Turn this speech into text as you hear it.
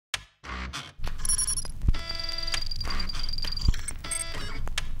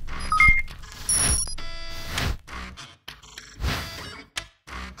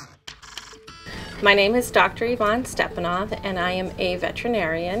My name is Dr. Yvonne Stepanov, and I am a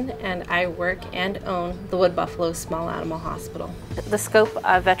veterinarian, and I work and own the Wood Buffalo Small Animal Hospital. The scope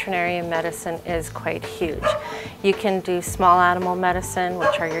of veterinarian medicine is quite huge. You can do small animal medicine,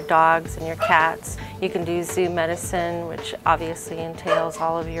 which are your dogs and your cats. You can do zoo medicine, which obviously entails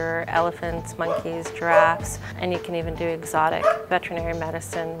all of your elephants, monkeys, giraffes, and you can even do exotic veterinary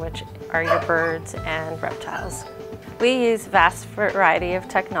medicine, which are your birds and reptiles. We use a vast variety of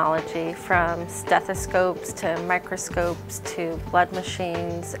technology, from stethoscopes to microscopes to blood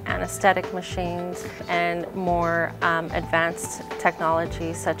machines, anesthetic machines, and more advanced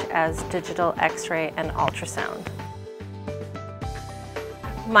technology such as digital X-ray and ultrasound.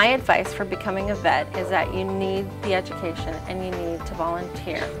 My advice for becoming a vet is that you need the education and you need to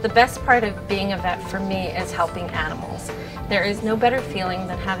volunteer. The best part of being a vet for me is helping animals. There is no better feeling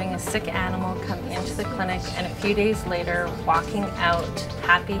than having a sick animal come into the clinic and a few days later walking out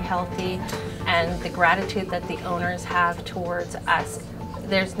happy, healthy, and the gratitude that the owners have towards us.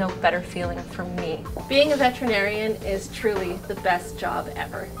 There's no better feeling for me. Being a veterinarian is truly the best job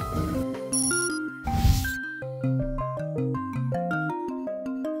ever.